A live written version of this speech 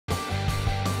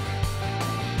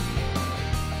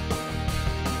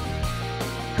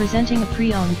Presenting a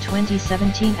pre-owned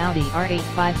 2017 Audi R8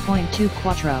 5.2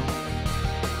 Quattro.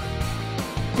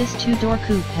 This two-door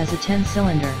coupe has a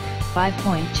 10-cylinder,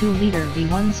 5.2-liter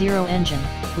V10 engine,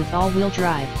 with all-wheel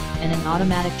drive, and an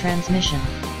automatic transmission.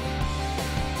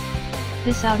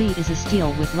 This Audi is a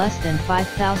steal with less than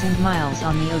 5,000 miles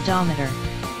on the odometer.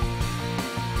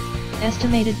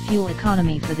 Estimated fuel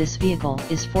economy for this vehicle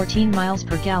is 14 miles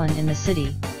per gallon in the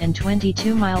city, and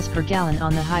 22 miles per gallon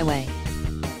on the highway.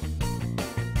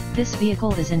 This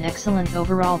vehicle is in excellent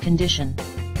overall condition.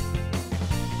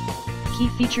 Key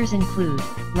features include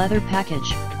leather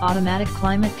package, automatic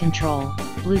climate control,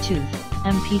 Bluetooth,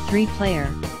 MP3 player,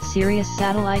 Sirius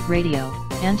satellite radio,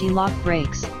 anti-lock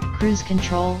brakes, cruise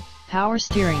control, power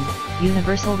steering,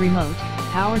 universal remote,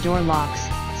 power door locks,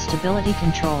 stability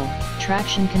control,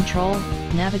 traction control,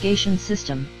 navigation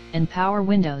system, and power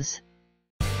windows.